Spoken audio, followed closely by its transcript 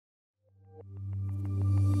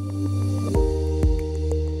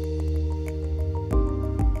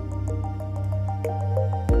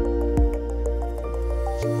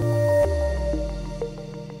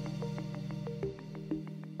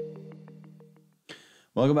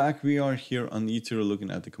Welcome back. We are here on Ether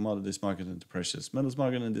looking at the commodities market and the precious metals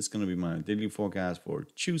market, and this is going to be my daily forecast for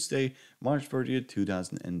Tuesday, March 30th,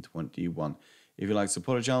 2021. If you like to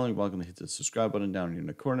support the channel, you're welcome to hit the subscribe button down here in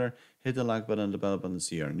the corner, hit the like button and the bell button to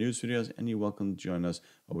see our news videos, and you're welcome to join us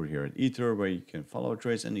over here at Ether where you can follow our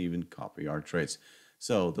trades and even copy our trades.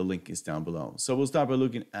 So the link is down below. So we'll start by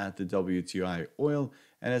looking at the WTI Oil,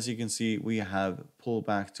 and as you can see, we have pulled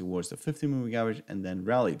back towards the 50-moving average and then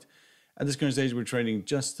rallied. At this current stage, we're trading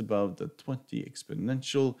just above the 20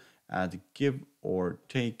 exponential at give or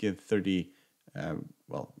take 30,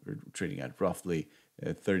 we're trading at roughly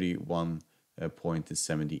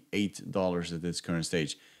 $31.78 at this current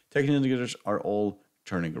stage. Technical indicators are all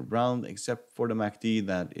turning around except for the MACD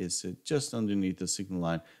that is just underneath the signal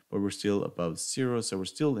line, but we're still above zero, so we're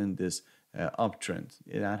still in this uptrend.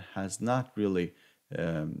 That has not really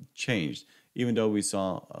changed. Even though we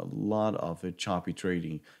saw a lot of choppy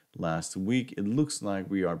trading last week, it looks like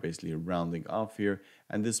we are basically rounding off here,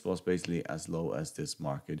 and this was basically as low as this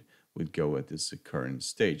market would go at this current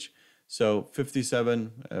stage. So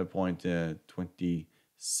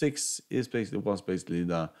 57.26 was basically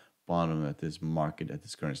the bottom at this market at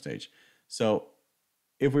this current stage. So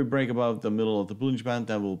if we break above the middle of the Bollinger Band,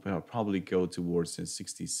 that will probably go towards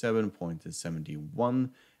 67.71.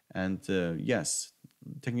 And yes,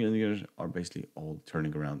 technical indicators are basically all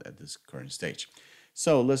turning around at this current stage.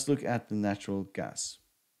 So let's look at the natural gas.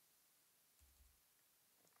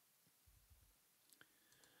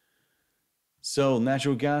 So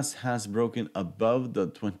natural gas has broken above the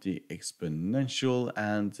 20 exponential,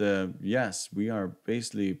 and yes, we are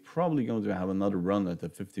basically probably going to have another run at the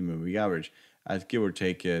 50-moving average at give or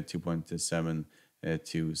take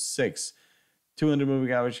 2.726.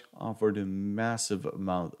 200-moving average offered a massive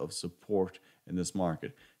amount of support in this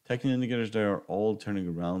market. Technical indicators, they are all turning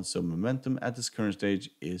around, so momentum at this current stage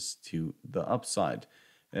is to the upside.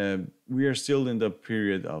 We are still in the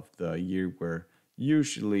period of the year where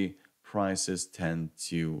usually prices tend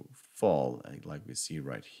to fall, like we see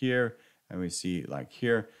right here, and we see like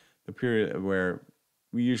here, the period where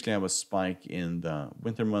we usually have a spike in the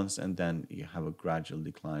winter months and then you have a gradual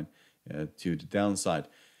decline to the downside.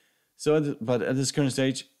 So, but at this current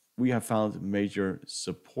stage, we have found major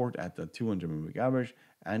support at the 200-moving average,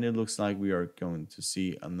 and it looks like we are going to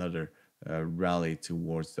see another rally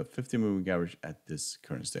towards the 50-moving average at this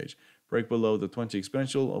current stage. Break below the 20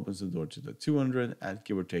 exponential opens the door to the 200 at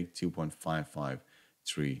give or take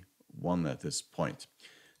 2.5531 at this point.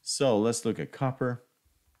 So let's look at copper.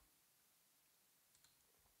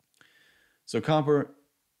 So copper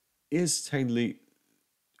is technically,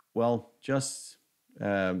 just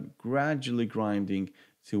gradually grinding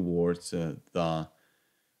towards the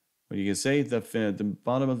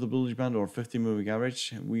bottom of the Bollinger Band or 50-moving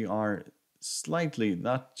average. We are slightly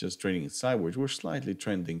not just trading sideways, we're slightly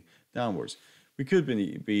trending downwards. We could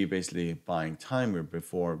be basically buying time here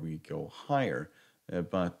before we go higher,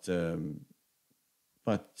 but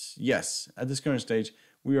yes, at this current stage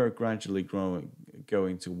we are gradually going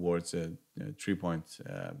towards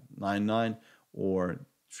 3.99 or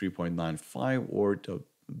 3.95 or to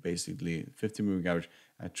basically 50-moving average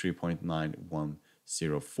at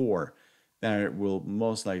 3.9104. That will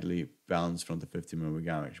most likely bounce from the 50-moving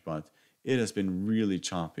average, but it has been really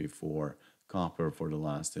choppy for copper for the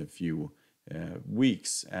last few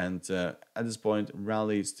weeks, and at this point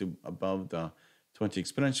rallies to above the 20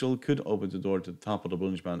 exponential could open the door to the top of the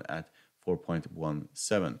Bollinger Band at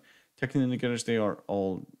 4.17. Technical indicators, they are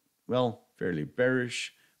all fairly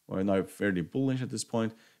bearish, or now fairly bullish at this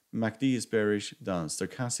point. MACD is bearish, the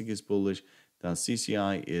stochastic is bullish, the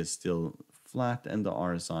CCI is still flat, and the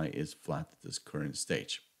RSI is flat at this current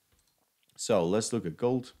stage. So let's look at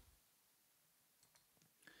gold.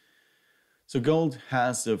 So gold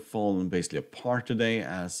has fallen basically apart today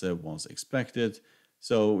as was expected.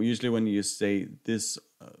 So usually when you stay this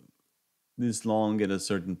long at a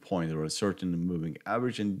certain point or a certain moving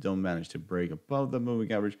average and you don't manage to break above the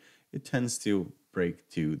moving average, it tends to break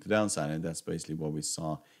to the downside, and that's basically what we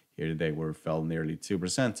saw here today, where it fell nearly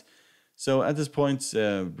 2%. So at this point,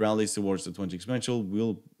 rallies towards the 20 exponential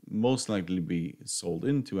will most likely be sold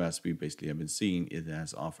into, as we basically have been seeing. It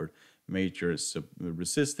has offered major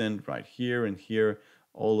resistance right here and here,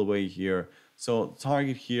 all the way here. So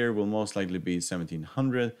target here will most likely be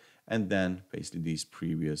 1700, and then basically these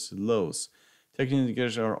previous lows. Technical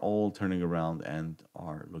indicators are all turning around and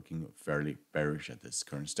are looking fairly bearish at this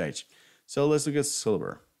current stage. So let's look at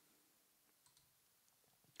silver.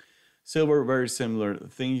 Silver, very similar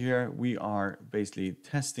thing here. We are basically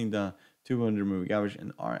testing the 200 moving average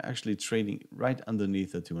and are actually trading right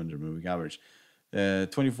underneath the 200 moving average.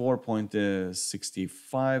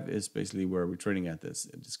 24.65 is basically where we're trading at this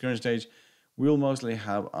current stage. We'll mostly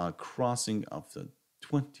have a crossing of the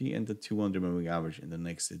 20 and the 200 moving average in the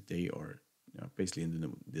next day, or basically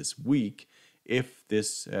in this week, if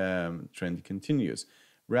this trend continues.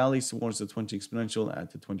 Rallies towards the 20 exponential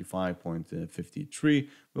at the 25.53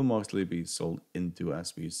 will mostly be sold into,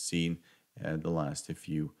 as we've seen the last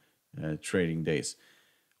few trading days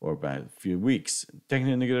or about a few weeks.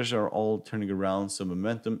 Technical indicators are all turning around, so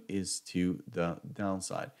momentum is to the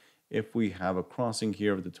downside. If we have a crossing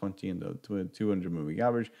here of the 20 and the 200 moving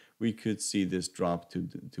average, we could see this drop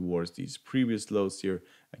towards these previous lows here,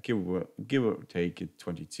 give or take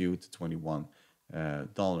 $22 to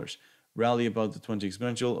 $21. Rally above the 20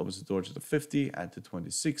 exponential, opens the door to the 50 at the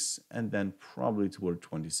 26, and then probably toward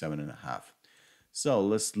 27.5. So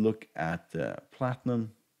let's look at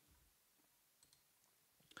platinum.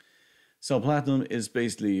 So platinum is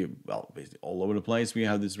basically all over the place. We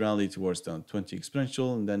have this rally towards the 20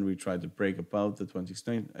 exponential, and then we tried to break above the 20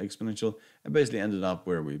 exponential, and basically ended up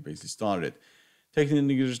where we basically started. Technical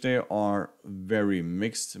indicators there are very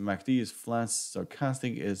mixed. MACD is flat,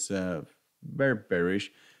 stochastic is very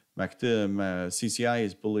bearish. CCI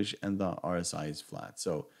is bullish, and the RSI is flat.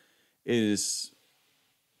 So it is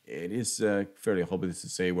fairly hopeless to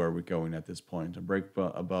say where we're going at this point. A break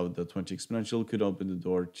above the 20 exponential could open the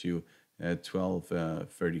door to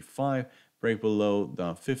 12.35. Break below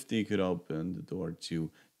the 50 could open the door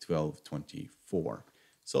to 12.24.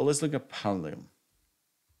 So let's look at palladium,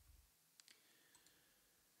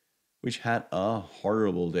 which had a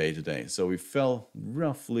horrible day today. So we fell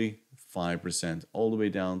roughly 5% all the way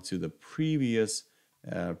down to the previous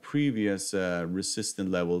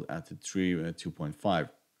resistant level at the 2.5.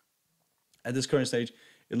 At this current stage,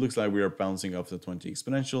 it looks like we are bouncing off the 20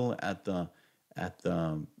 exponential at the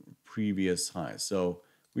previous high. So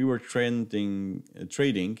we were trading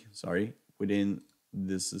within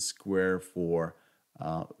this square for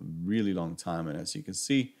a really long time, and as you can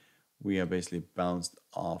see, we have basically bounced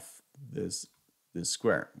off this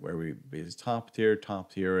square where we basically topped here,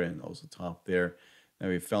 and also topped there. Now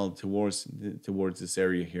we fell towards this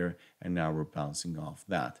area here, and now we're bouncing off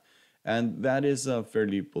that, and that is a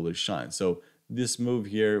fairly bullish sign. So this move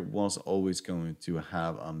here was always going to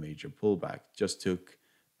have a major pullback. Just took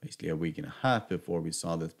basically a week and a half before we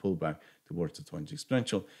saw this pullback towards the 20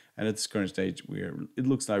 exponential, and at this current stage it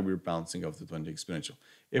looks like we're bouncing off the 20 exponential.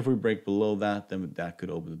 If we break below that, then that could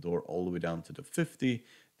open the door all the way down to the 50,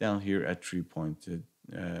 down here at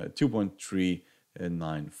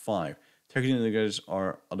 2.395. Technical indicators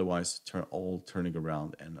are otherwise all turning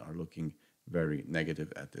around and are looking very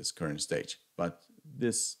negative at this current stage, but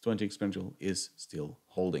this 20 exponential is still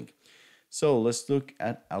holding. So let's look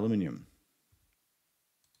at aluminium.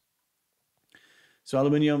 So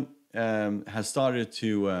aluminium has started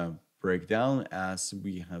to break down, as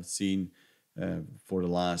we have seen for the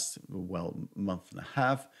last month and a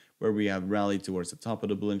half, where we have rallied towards the top of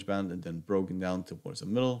the Bollinger Band and then broken down towards the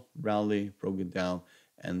middle, rally, broken down,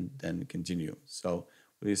 and then continue. So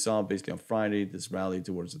we saw basically on Friday this rally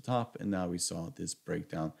towards the top, and now we saw this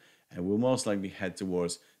breakdown, and we'll most likely head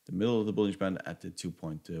towards the middle of the Bollinger Band at the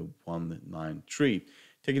 2.193.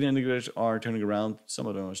 Technical indicators are turning around. Some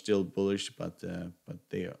of them are still bullish, but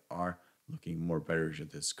they are looking more bearish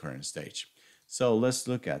at this current stage. So let's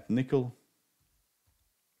look at nickel.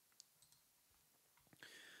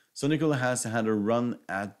 So nickel has had a run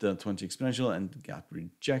at the 20 exponential and got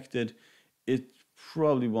rejected. It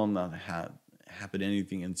probably will not happen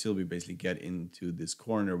anything until we basically get into this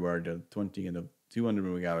corner where the 20 and the 200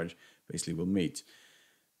 moving average basically will meet.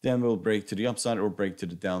 Then we'll break to the upside or break to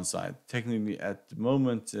the downside. Technically, at the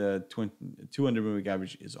moment, 200 moving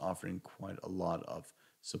average is offering quite a lot of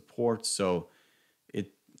support. So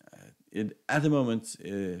it at the moment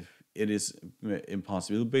it is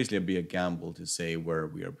impossible. It'll basically be a gamble to say where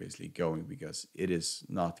we are basically going, because it is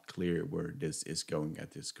not clear where this is going at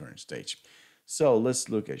this current stage. So let's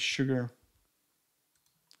look at sugar.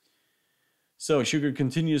 So sugar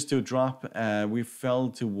continues to drop. We fell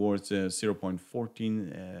towards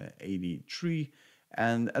 0.1483,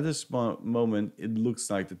 and at this moment, it looks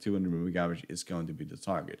like the 200 moving average is going to be the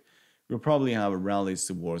target. We'll probably have a rally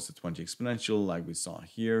towards the 20 exponential, like we saw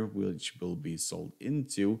here, which will be sold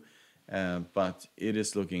into, but it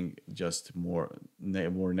is looking just more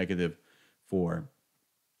negative for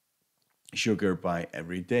sugar by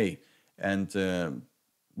every day, and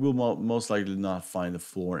we'll most likely not find the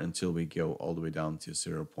floor until we go all the way down to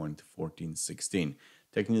 0.1416.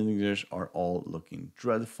 Technical indicators are all looking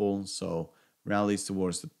dreadful, so rallies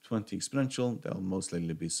towards the 20 exponential, they'll most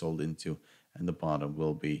likely be sold into, and the bottom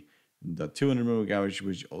will be the 200 moving average,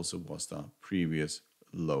 which also was the previous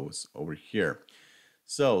lows over here.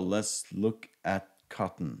 So let's look at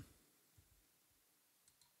cotton.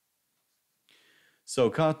 So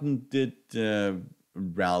cotton did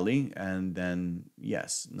rally, and then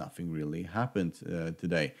yes, nothing really happened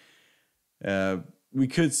today. We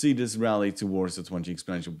could see this rally towards the 20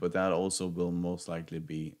 exponential, but that also will most likely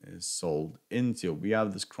be sold into. We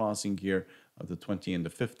have this crossing here of the 20 and the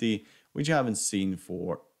 50, which I haven't seen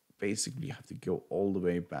for, basically you have to go all the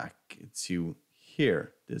way back to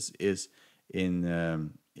here. This is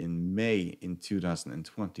in May in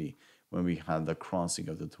 2020 when we had the crossing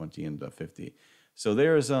of the 20 and the 50. So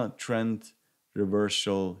there is a trend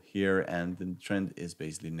reversal here, and the trend is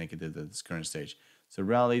basically negative at this current stage. So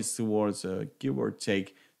rallies towards give or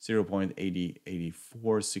take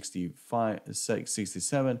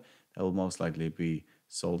 0.80846567 that will most likely be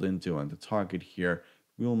sold into, and the target here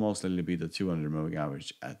will most likely be the 200 moving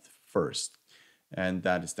average at first, and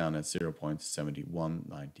that is down at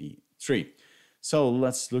 0.7193. So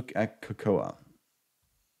let's look at cocoa.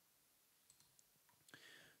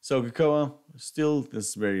 So cocoa, still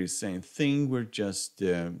this very same thing. We're just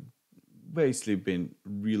basically been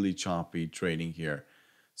really choppy trading here.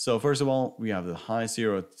 So first of all, we have the high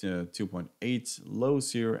zero at 2.8, low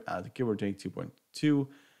zero at give or take 2.2,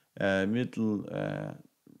 middle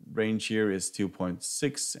range here is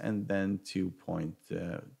 2.6, and then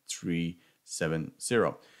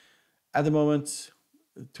 2.370. At the moment,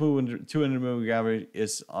 200 moving average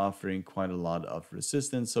is offering quite a lot of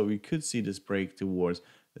resistance, so we could see this break towards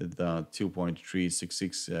the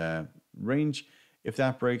 2.366 range. If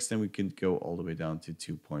that breaks, then we can go all the way down to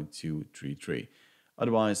 2.233.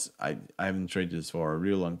 Otherwise, I haven't traded this for a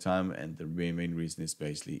real long time, and the main reason is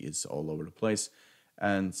basically it's all over the place,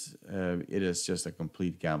 and it is just a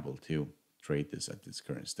complete gamble to trade this at this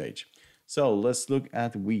current stage. So let's look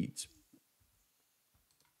at wheat.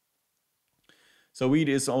 So wheat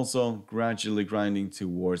is also gradually grinding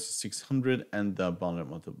towards 600, and the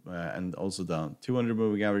bottom of the, and also the 200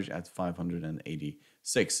 moving average at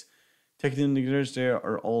 586. Technical indicators there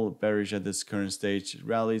are all bearish at this current stage.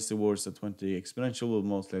 Rallies towards the 20 exponential will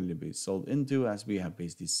most likely be sold into, as we have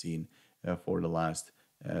basically seen for the last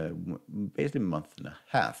basically month and a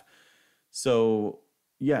half. So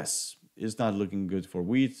yes, it's not looking good for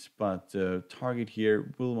wheat, but target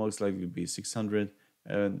here will most likely be 600.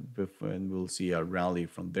 And we'll see a rally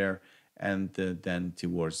from there, and then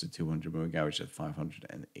towards the 200 moving average at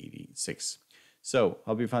 586. So,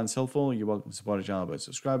 hope you find this helpful. You're welcome to support the channel by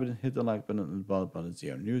subscribing and hit the like button and the bell button to see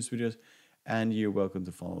our news videos. And you're welcome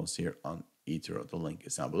to follow us here on eToro. The link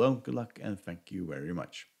is down below. Good luck and thank you very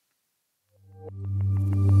much.